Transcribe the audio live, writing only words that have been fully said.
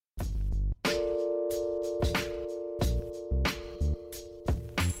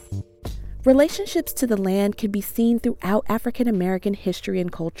Relationships to the land can be seen throughout African American history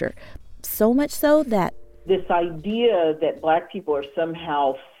and culture, so much so that this idea that Black people are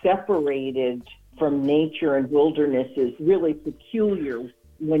somehow separated from nature and wilderness is really peculiar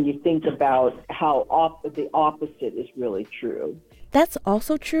when you think about how the opposite is really true. that's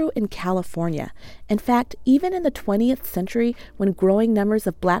also true in California. In fact, even in the 20th century, when growing numbers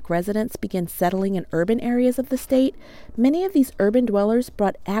of Black residents began settling in urban areas of the state, many of these urban dwellers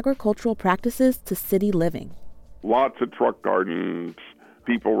brought agricultural practices to city living. Lots of truck gardens,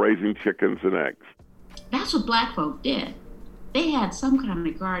 people raising chickens and eggs. That's what Black folk did. They had some kind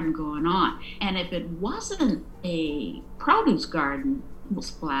of garden going on. And if it wasn't a produce garden, it was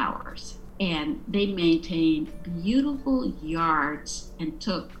flowers. And they maintained beautiful yards and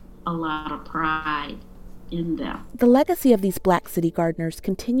took a lot of pride in them. The legacy of these Black city gardeners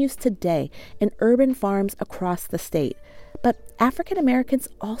continues today in urban farms across the state. But African Americans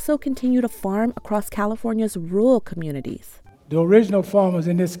also continue to farm across California's rural communities. The original farmers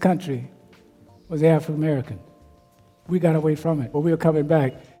in this country was African American. We got away from it, but we're coming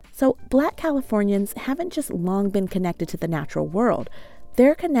back. So Black Californians haven't just long been connected to the natural world.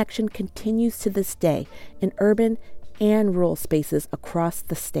 Their connection continues to this day in urban and rural spaces across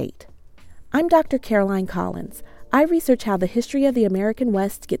the state. I'm Dr. Caroline Collins. I research how the history of the American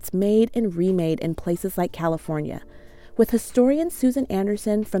West gets made and remade in places like California. With historian Susan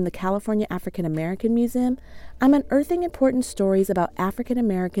Anderson from the California African American Museum, I'm unearthing important stories about African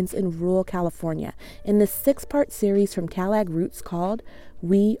Americans in rural California in this 6-part series from CalAg Roots called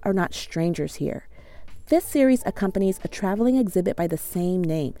We Are Not Strangers Here. This series accompanies a traveling exhibit by the same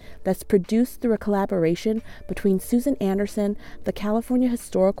name that's produced through a collaboration between Susan Anderson, the California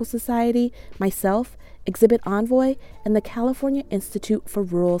Historical Society, myself, Exhibit Envoy, and the California Institute for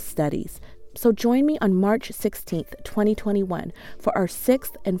Rural Studies. So join me on March 16th, 2021 for our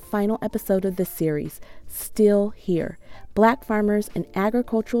 6th and final episode of this series, Still Here, Black Farmers and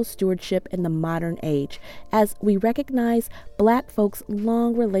Agricultural Stewardship in the Modern Age, as we recognize Black folks'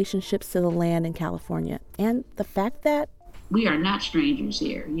 long relationships to the land in California and the fact that we are not strangers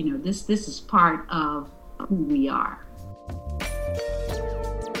here. This is part of who we are.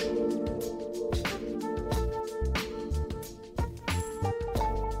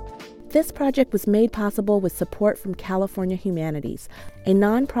 This project was made possible with support from California Humanities, a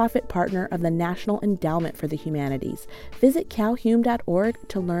nonprofit partner of the National Endowment for the Humanities. Visit calhum.org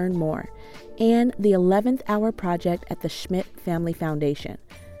to learn more, and the 11th Hour Project at the Schmidt Family Foundation.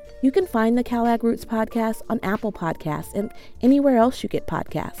 You can find the CalAg Roots podcast on Apple Podcasts and anywhere else you get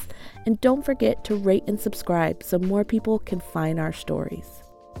podcasts. And don't forget to rate and subscribe so more people can find our stories.